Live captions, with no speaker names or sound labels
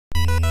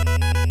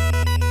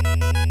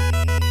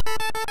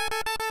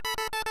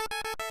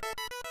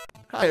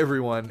Hi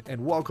everyone,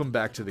 and welcome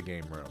back to the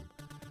Game Room.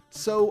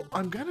 So,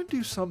 I'm gonna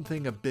do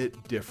something a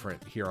bit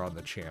different here on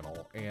the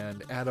channel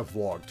and add a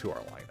vlog to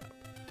our lineup.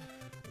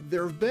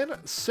 There have been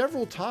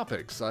several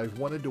topics I've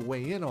wanted to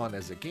weigh in on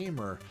as a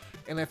gamer,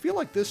 and I feel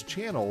like this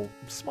channel,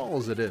 small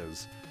as it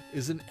is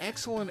an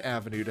excellent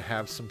avenue to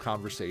have some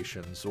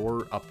conversations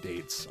or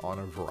updates on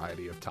a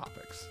variety of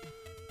topics.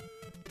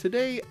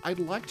 Today, I'd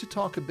like to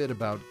talk a bit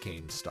about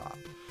GameStop,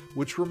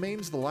 which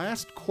remains the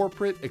last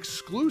corporate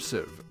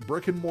exclusive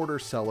brick-and-mortar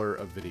seller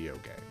of video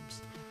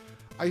games.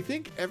 I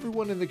think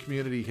everyone in the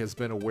community has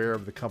been aware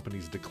of the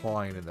company's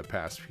decline in the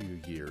past few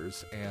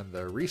years, and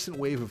the recent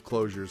wave of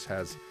closures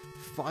has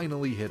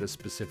finally hit a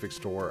specific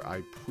store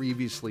I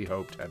previously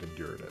hoped had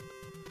endured it.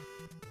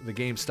 The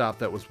GameStop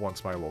that was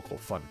once my local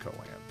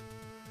Funcoland.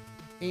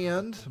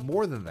 And,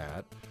 more than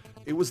that,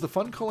 it was the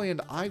Funcoland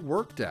I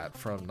worked at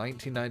from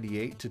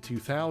 1998 to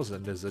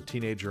 2000 as a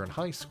teenager in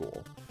high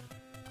school.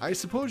 I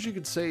suppose you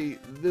could say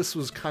this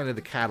was kind of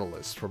the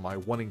catalyst for my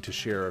wanting to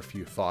share a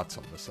few thoughts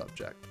on the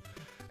subject,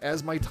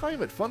 as my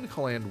time at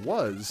Funcoland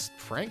was,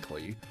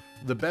 frankly,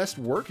 the best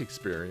work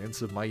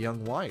experience of my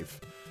young life,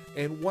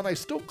 and one I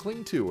still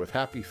cling to with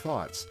happy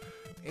thoughts,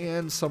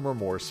 and some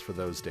remorse for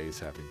those days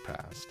having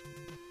passed.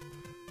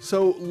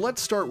 So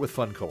let's start with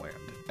Funcoland,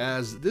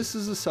 as this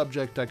is a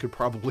subject I could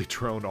probably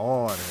drone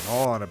on and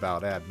on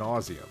about ad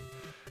nauseum,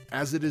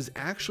 as it is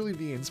actually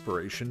the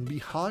inspiration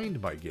behind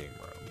my game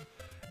room,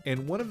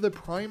 and one of the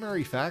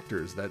primary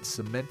factors that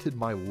cemented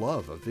my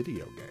love of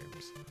video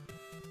games.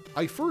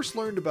 I first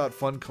learned about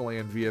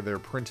Funcoland via their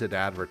printed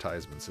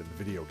advertisements in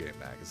video game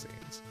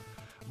magazines.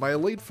 My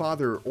late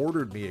father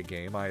ordered me a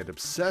game I had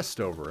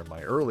obsessed over in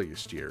my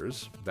earliest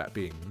years, that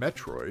being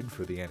Metroid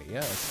for the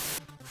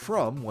NES,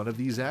 from one of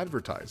these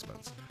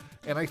advertisements,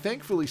 and I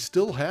thankfully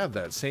still have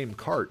that same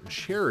cart and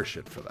cherish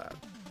it for that.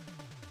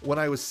 When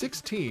I was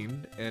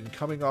 16 and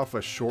coming off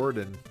a short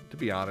and, to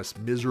be honest,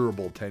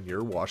 miserable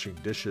tenure washing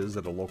dishes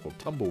at a local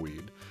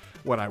tumbleweed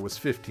when I was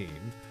 15,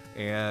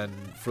 and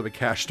for the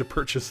cash to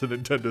purchase a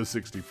Nintendo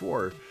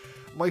 64,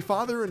 my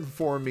father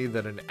informed me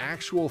that an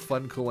actual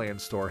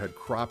Funcoland store had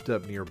cropped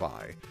up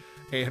nearby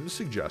and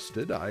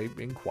suggested I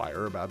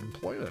inquire about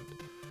employment.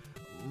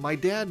 My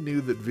dad knew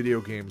that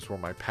video games were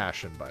my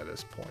passion by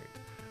this point,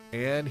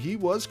 and he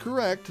was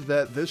correct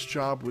that this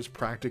job was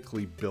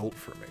practically built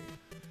for me.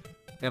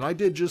 And I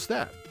did just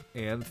that,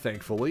 and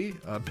thankfully,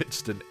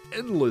 amidst an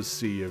endless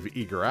sea of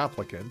eager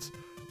applicants,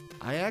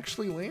 I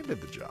actually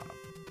landed the job.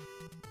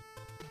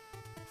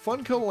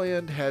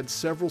 Funcoland had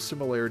several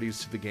similarities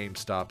to the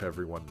GameStop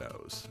everyone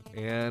knows,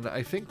 and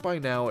I think by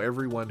now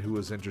everyone who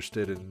is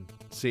interested in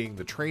seeing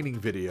the training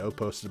video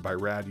posted by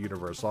Rad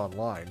Universe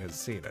Online has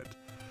seen it.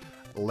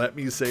 Let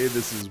me say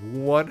this is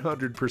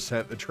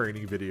 100% the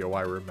training video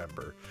I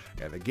remember,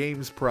 and the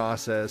games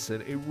process,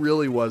 and it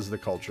really was the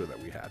culture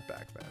that we had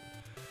back then.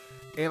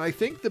 And I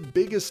think the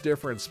biggest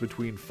difference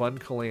between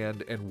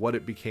Funcoland and what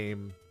it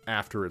became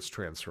after its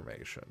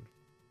transformation.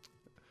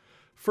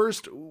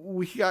 First,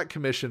 we got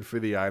commission for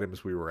the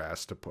items we were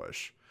asked to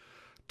push.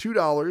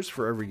 $2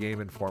 for every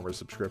Game Informer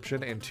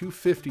subscription and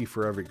 $2.50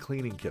 for every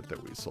cleaning kit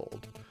that we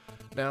sold.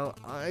 Now,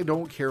 I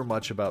don't care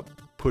much about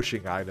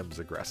pushing items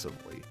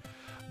aggressively,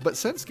 but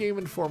since Game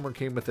Informer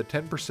came with a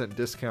 10%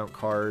 discount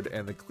card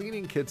and the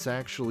cleaning kits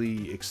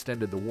actually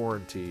extended the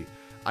warranty,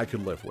 I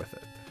could live with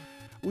it.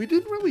 We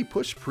didn't really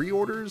push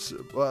pre-orders,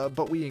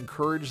 but we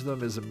encouraged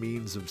them as a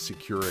means of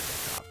securing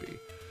a copy.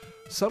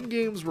 Some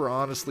games were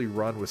honestly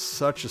run with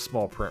such a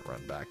small print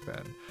run back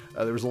then.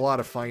 There was a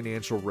lot of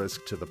financial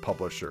risk to the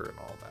publisher and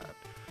all that.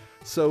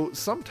 So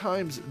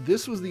sometimes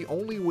this was the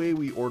only way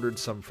we ordered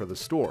some for the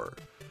store.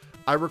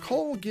 I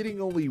recall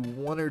getting only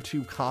 1 or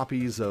 2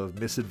 copies of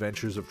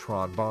Misadventures of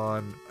Tron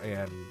Bonne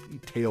and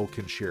Tail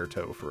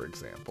Concerto, for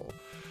example.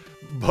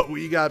 But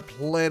we got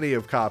plenty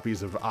of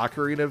copies of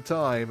Ocarina of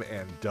Time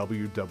and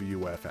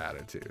WWF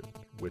Attitude,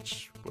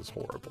 which was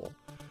horrible.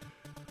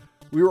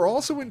 We were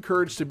also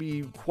encouraged to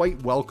be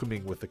quite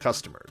welcoming with the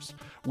customers.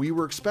 We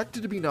were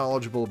expected to be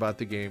knowledgeable about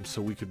the game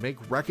so we could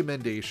make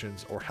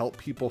recommendations or help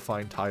people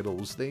find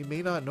titles they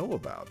may not know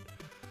about.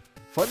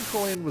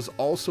 Funcoland was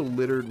also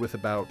littered with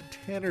about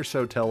 10 or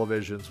so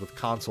televisions with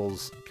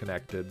consoles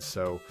connected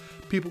so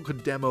people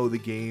could demo the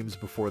games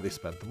before they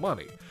spent the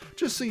money,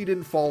 just so you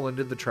didn't fall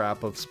into the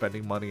trap of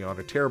spending money on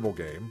a terrible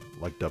game,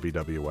 like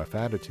WWF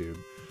Attitude,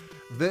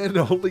 then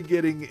only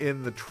getting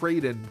in the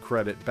trade-in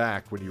credit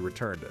back when you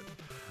returned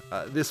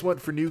it. This went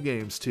for new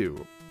games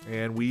too,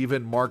 and we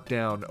even marked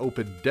down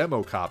open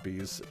demo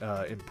copies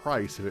in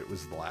price if it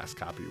was the last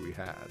copy we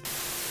had.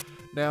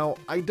 Now,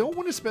 I don't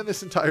want to spend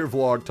this entire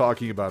vlog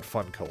talking about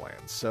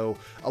Funcoland, so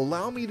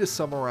allow me to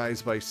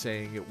summarize by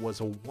saying it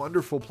was a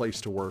wonderful place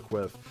to work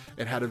with,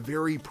 it had a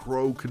very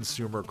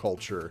pro-consumer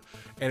culture,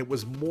 and it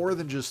was more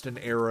than just an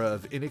era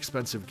of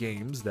inexpensive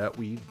games that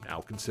we now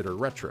consider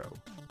retro.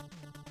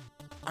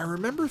 I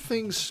remember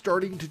things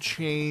starting to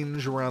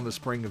change around the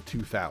spring of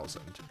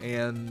 2000,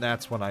 and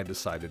that's when I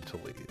decided to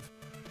leave.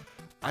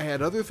 I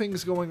had other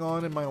things going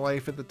on in my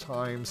life at the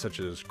time, such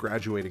as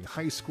graduating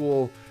high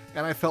school,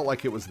 and I felt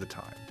like it was the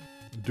time.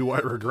 Do I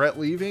regret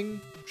leaving?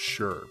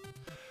 Sure.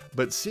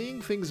 But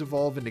seeing things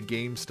evolve into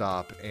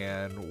GameStop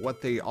and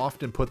what they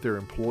often put their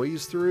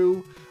employees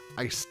through,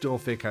 I still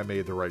think I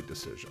made the right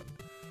decision.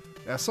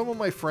 Now, some of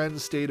my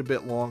friends stayed a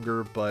bit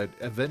longer, but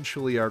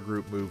eventually our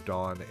group moved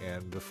on,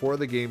 and before long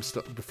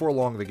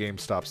the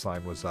GameStop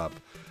sign was up,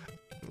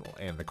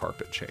 and the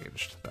carpet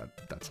changed.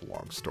 That's a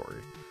long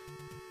story.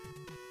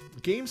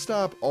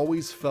 GameStop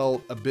always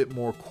felt a bit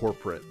more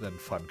corporate than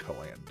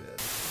Funcoland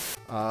did.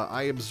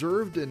 I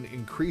observed an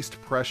increased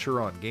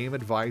pressure on game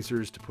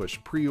advisors to push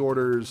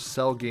pre-orders,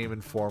 sell Game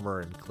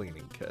Informer, and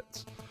cleaning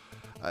kits.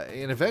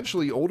 And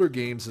eventually, older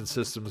games and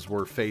systems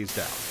were phased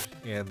out,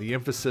 and the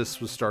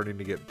emphasis was starting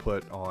to get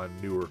put on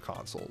newer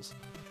consoles.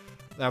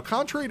 Now,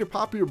 contrary to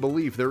popular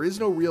belief, there is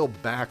no real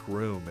back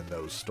room in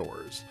those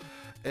stores.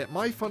 At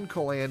my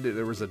Funcoland,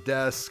 there was a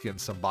desk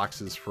and some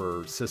boxes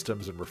for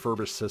systems and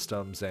refurbished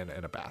systems and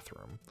a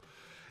bathroom.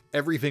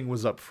 Everything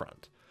was up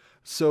front,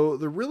 so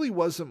there really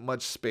wasn't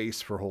much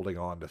space for holding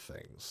on to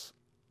things.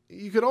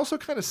 You could also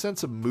kind of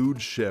sense a mood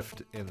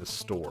shift in the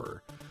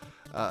store.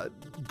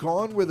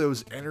 Gone were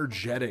those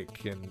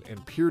energetic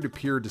and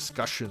peer-to-peer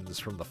discussions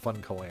from the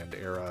Funcoland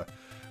era,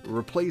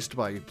 replaced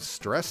by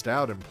stressed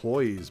out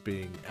employees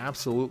being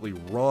absolutely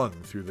wrung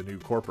through the new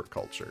corporate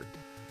culture.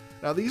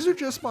 Now, these are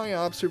just my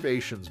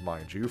observations,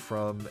 mind you,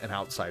 from an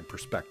outside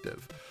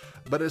perspective,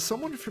 but as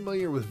someone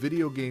familiar with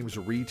video games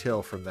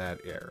retail from that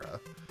era,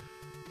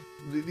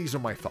 these are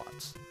my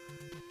thoughts.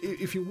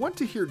 If you want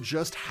to hear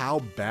just how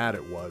bad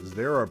it was,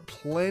 there are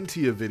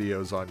plenty of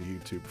videos on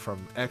YouTube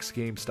from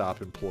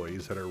ex-GameStop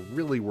employees that are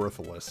really worth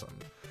a listen.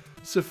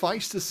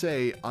 Suffice to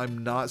say,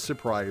 I'm not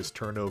surprised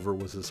turnover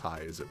was as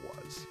high as it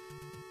was.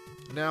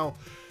 Now,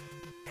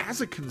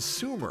 as a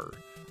consumer,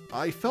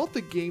 I felt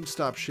that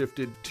GameStop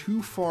shifted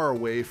too far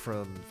away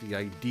from the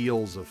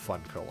ideals of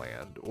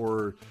Funcoland,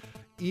 or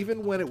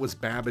even when it was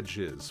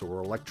Babbage's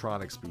or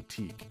Electronics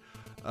Boutique.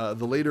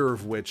 The latter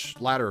of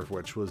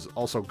which was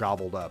also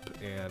gobbled up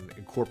and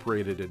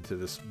incorporated into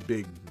this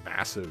big,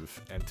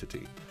 massive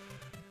entity.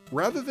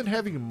 Rather than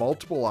having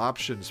multiple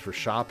options for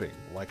shopping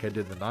like I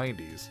did in the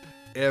 90s,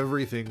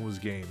 everything was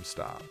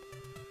GameStop.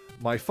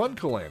 My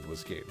Funcoland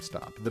was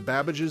GameStop. The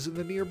Babbage's in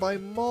the nearby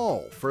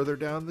mall further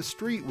down the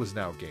street was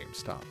now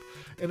GameStop.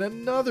 And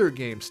another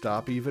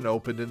GameStop even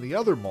opened in the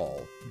other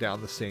mall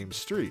down the same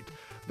street.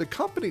 The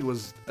company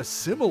was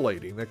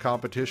assimilating the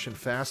competition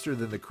faster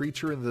than the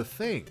creature in the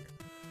thing.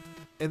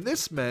 And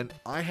this meant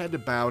I had to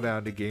bow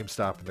down to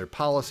GameStop and their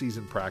policies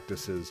and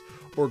practices,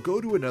 or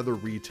go to another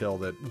retail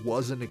that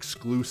wasn't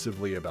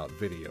exclusively about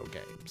video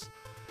games.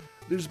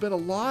 There's been a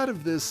lot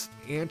of this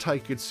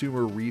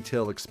anti-consumer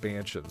retail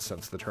expansion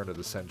since the turn of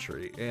the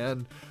century,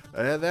 and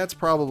that's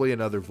probably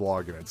another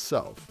vlog in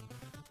itself.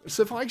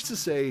 Suffice to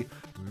say,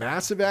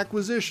 massive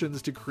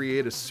acquisitions to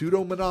create a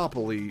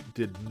pseudo-monopoly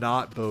did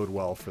not bode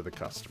well for the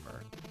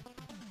customer.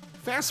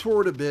 Fast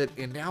forward a bit,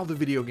 and now the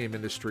video game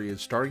industry is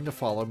starting to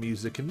follow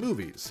music and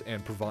movies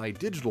and provide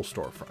digital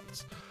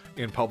storefronts,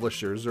 and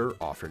publishers are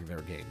offering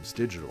their games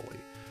digitally.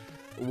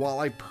 While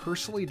I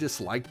personally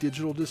dislike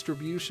digital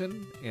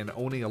distribution and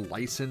owning a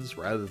license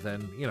rather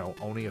than,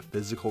 owning a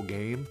physical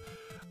game,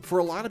 for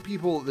a lot of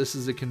people this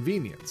is a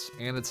convenience,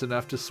 and it's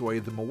enough to sway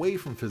them away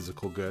from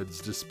physical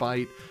goods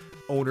despite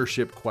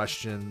ownership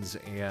questions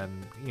and,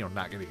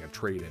 not getting a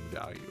trade-in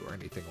value or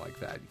anything like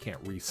that. You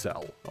can't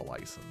resell a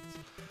license.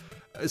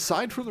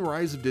 Aside from the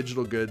rise of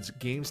digital goods,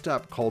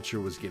 GameStop culture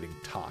was getting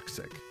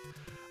toxic.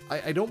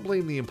 I don't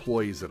blame the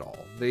employees at all.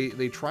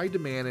 They tried to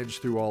manage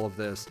through all of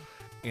this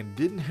and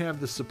didn't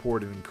have the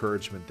support and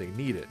encouragement they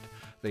needed.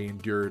 They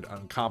endured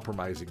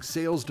uncompromising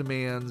sales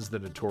demands, the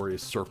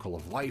notorious Circle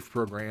of Life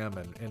program,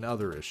 and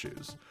other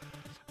issues.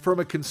 From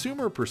a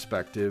consumer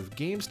perspective,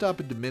 GameStop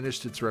had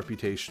diminished its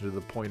reputation to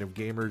the point of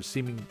gamers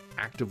seeming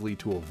actively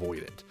to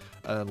avoid it,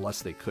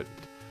 unless they couldn't.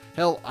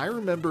 Hell, I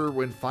remember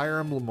when Fire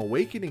Emblem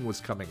Awakening was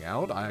coming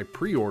out, I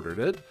pre-ordered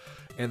it,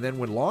 and then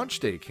when launch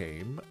day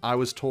came, I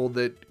was told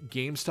that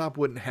GameStop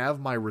wouldn't have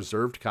my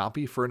reserved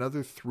copy for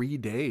another 3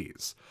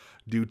 days,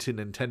 due to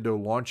Nintendo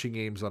launching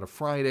games on a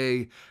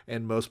Friday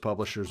and most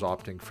publishers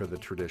opting for the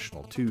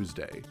traditional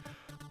Tuesday.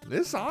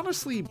 This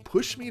honestly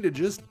pushed me to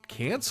just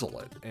cancel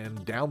it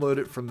and download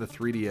it from the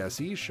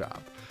 3DS eShop.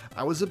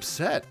 I was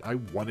upset. I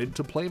wanted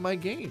to play my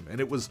game, and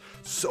it was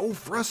so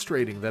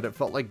frustrating that it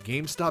felt like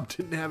GameStop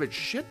didn't have its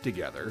shit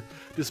together,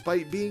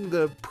 despite being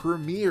the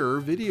premier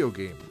video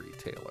game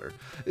retailer,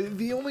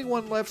 the only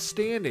one left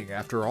standing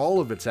after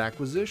all of its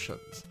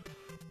acquisitions.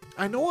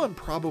 I know I'm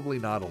probably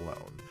not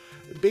alone.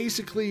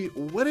 Basically,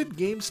 what had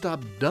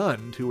GameStop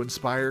done to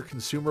inspire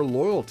consumer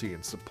loyalty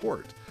and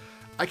support?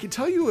 I can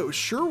tell you it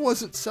sure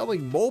wasn't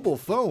selling mobile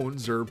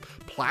phones or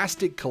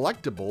plastic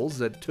collectibles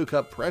that took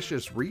up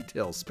precious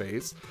retail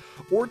space,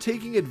 or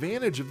taking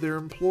advantage of their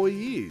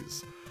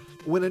employees.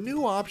 When a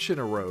new option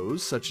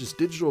arose, such as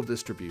digital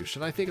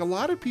distribution, I think a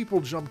lot of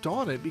people jumped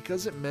on it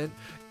because it meant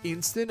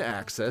instant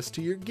access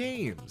to your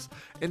games,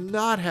 and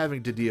not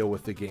having to deal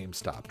with the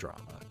GameStop drama.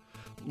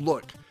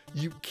 Look,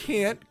 you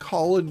can't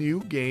call a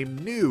new game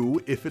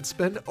new if it's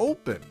been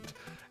opened.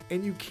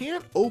 And you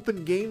can't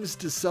open games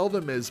to sell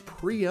them as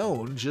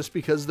pre-owned just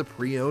because the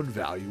pre-owned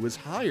value is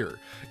higher.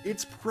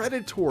 It's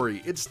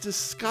predatory, it's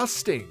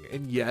disgusting,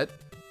 and yet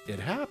it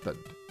happened.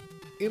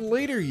 In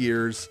later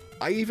years,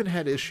 I even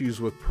had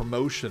issues with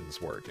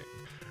promotions working.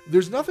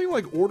 There's nothing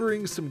like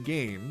ordering some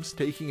games,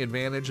 taking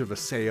advantage of a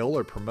sale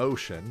or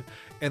promotion,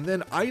 and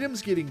then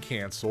items getting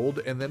canceled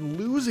and then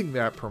losing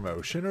that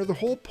promotion are the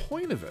whole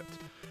point of it.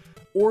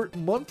 Or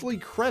monthly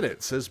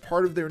credits as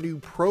part of their new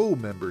Pro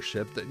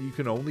membership that you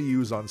can only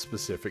use on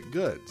specific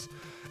goods.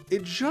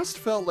 It just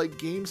felt like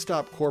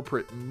GameStop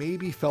corporate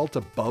maybe felt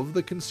above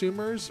the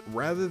consumers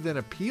rather than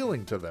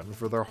appealing to them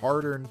for their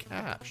hard-earned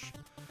cash.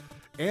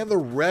 And the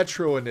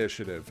retro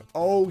initiative.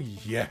 Oh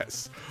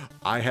yes,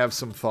 I have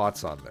some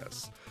thoughts on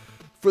this.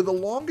 For the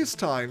longest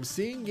time,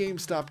 seeing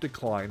GameStop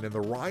decline and the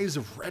rise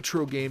of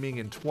retro gaming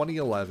in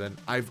 2011,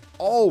 I've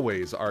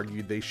always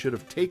argued they should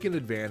have taken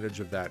advantage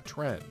of that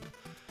trend.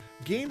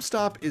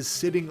 GameStop is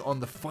sitting on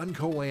the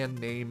Funcoland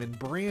name and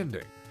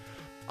branding.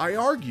 I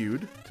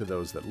argued, to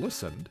those that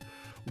listened,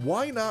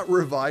 why not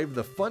revive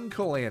the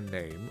Funcoland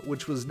name,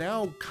 which was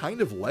now kind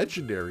of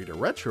legendary to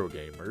retro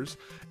gamers,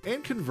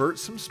 and convert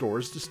some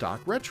stores to stock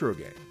retro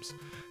games?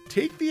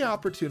 Take the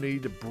opportunity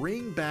to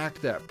bring back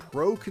that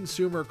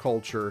pro-consumer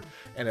culture,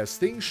 and as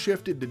things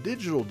shifted to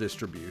digital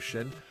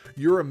distribution,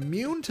 you're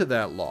immune to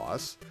that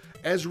loss,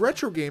 as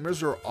retro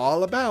gamers are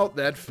all about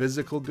that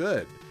physical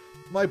good.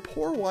 My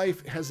poor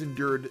wife has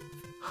endured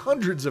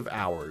hundreds of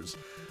hours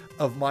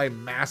of my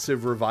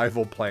massive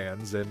revival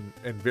plans and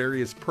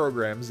various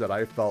programs that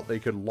I felt they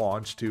could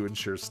launch to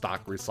ensure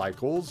stock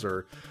recycles,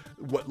 or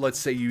let's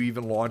say you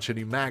even launch a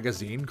new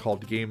magazine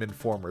called Game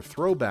Informer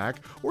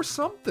Throwback or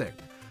something.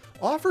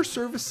 Offer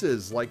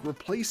services like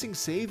replacing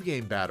save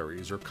game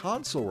batteries or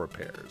console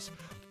repairs.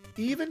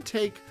 Even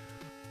take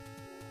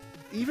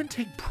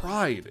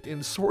pride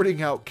in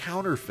sorting out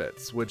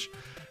counterfeits, which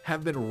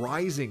have been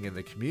rising in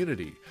the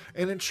community,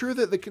 and ensure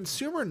that the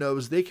consumer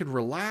knows they can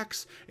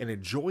relax and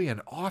enjoy an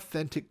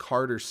authentic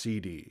card or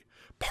CD.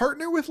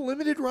 Partner with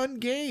limited run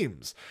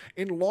games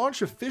and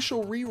launch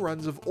official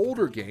reruns of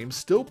older games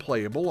still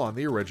playable on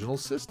the original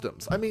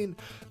systems. I mean,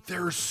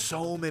 there are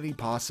so many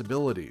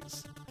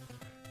possibilities.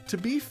 To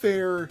be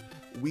fair,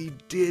 we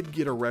did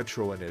get a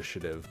retro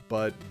initiative,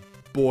 but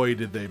boy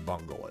did they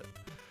bungle it.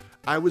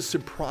 I was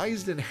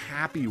surprised and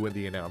happy when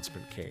the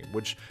announcement came,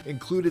 which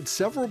included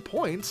several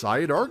points I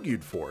had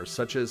argued for,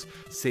 such as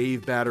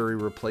save battery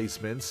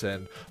replacements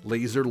and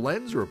laser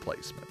lens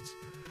replacements.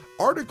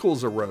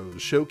 Articles arose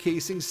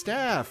showcasing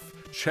staff,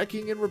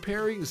 checking and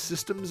repairing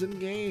systems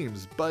and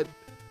games, but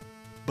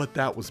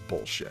that was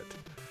bullshit.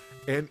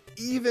 And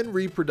even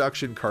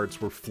reproduction carts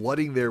were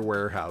flooding their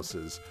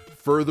warehouses,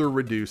 further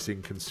reducing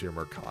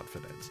consumer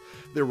confidence.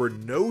 There were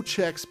no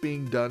checks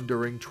being done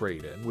during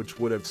trade-in, which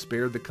would have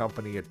spared the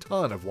company a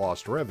ton of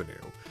lost revenue.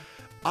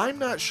 I'm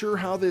not sure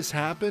how this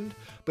happened,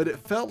 but it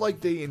felt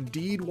like they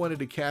indeed wanted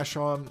to cash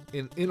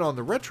in on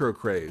the retro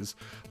craze,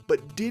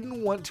 but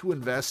didn't want to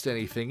invest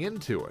anything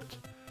into it.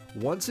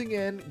 Once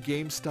again,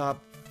 GameStop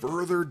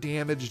further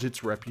damaged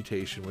its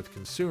reputation with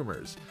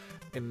consumers,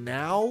 and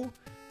now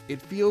it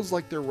feels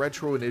like their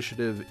retro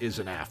initiative is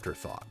an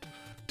afterthought,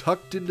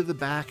 tucked into the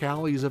back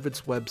alleys of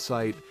its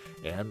website,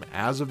 and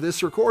as of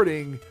this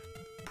recording,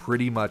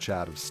 pretty much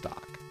out of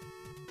stock.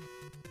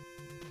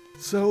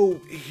 So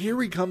here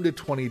we come to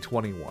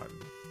 2021,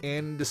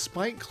 and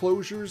despite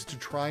closures to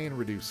try and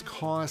reduce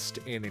cost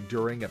and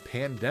enduring a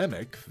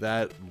pandemic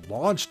that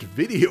launched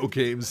video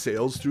game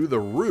sales through the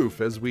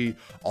roof as we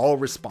all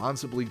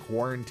responsibly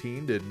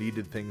quarantined and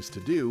needed things to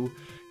do,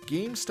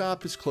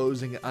 GameStop is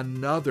closing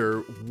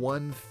another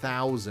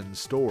 1,000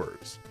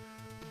 stores.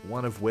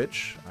 One of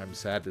which, I'm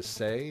sad to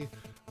say,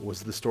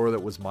 was the store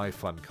that was my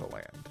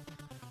Funcoland.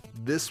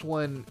 This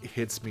one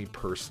hits me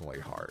personally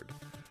hard.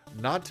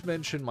 Not to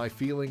mention my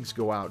feelings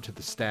go out to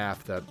the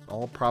staff that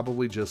all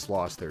probably just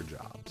lost their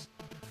jobs.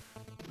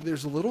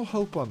 There's a little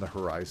hope on the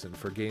horizon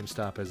for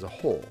GameStop as a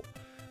whole,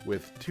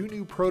 with 2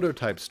 new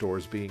prototype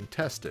stores being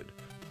tested,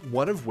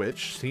 one of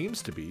which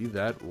seems to be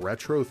that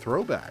retro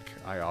throwback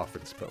I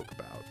often spoke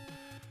about.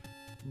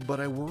 But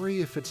I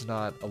worry if it's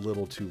not a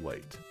little too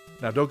late.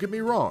 Now don't get me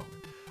wrong,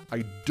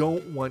 I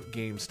don't want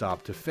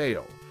GameStop to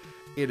fail.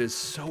 It is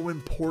so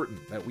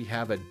important that we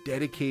have a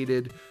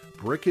dedicated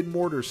brick and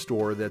mortar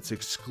store that's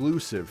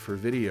exclusive for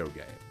video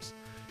games.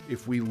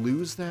 If we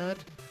lose that,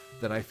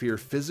 then I fear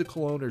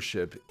physical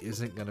ownership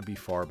isn't going to be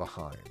far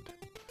behind.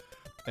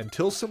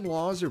 Until some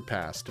laws are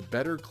passed to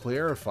better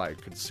clarify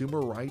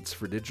consumer rights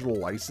for digital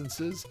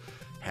licenses,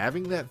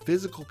 having that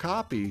physical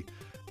copy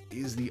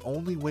is the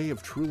only way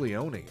of truly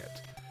owning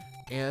it.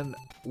 And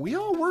we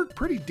all work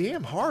pretty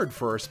damn hard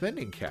for our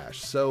spending cash,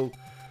 so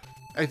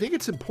I think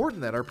it's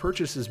important that our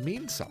purchases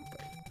mean something.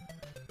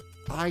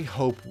 I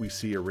hope we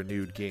see a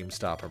renewed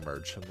GameStop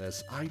emerge from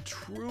this. I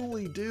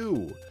truly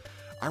do.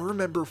 I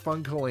remember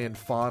Funcoland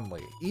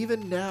fondly,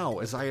 even now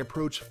as I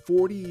approach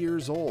 40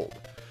 years old.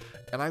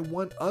 And I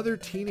want other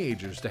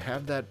teenagers to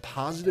have that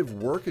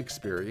positive work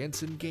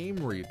experience in game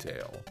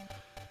retail.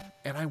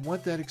 And I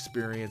want that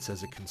experience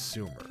as a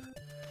consumer.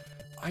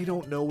 I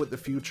don't know what the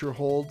future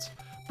holds,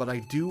 but I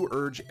do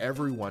urge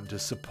everyone to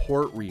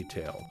support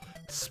retail,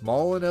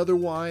 small and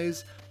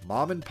otherwise,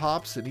 mom and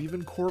pops, and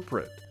even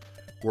corporate.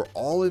 We're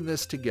all in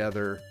this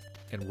together,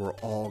 and we're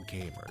all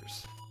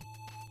gamers.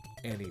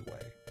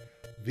 Anyway,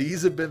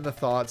 these have been the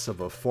thoughts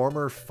of a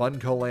former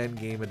Funcoland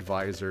game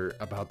advisor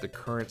about the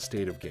current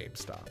state of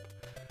GameStop.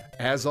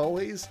 As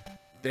always,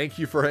 thank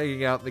you for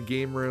hanging out in the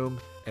game room,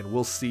 and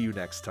we'll see you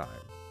next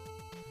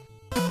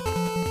time.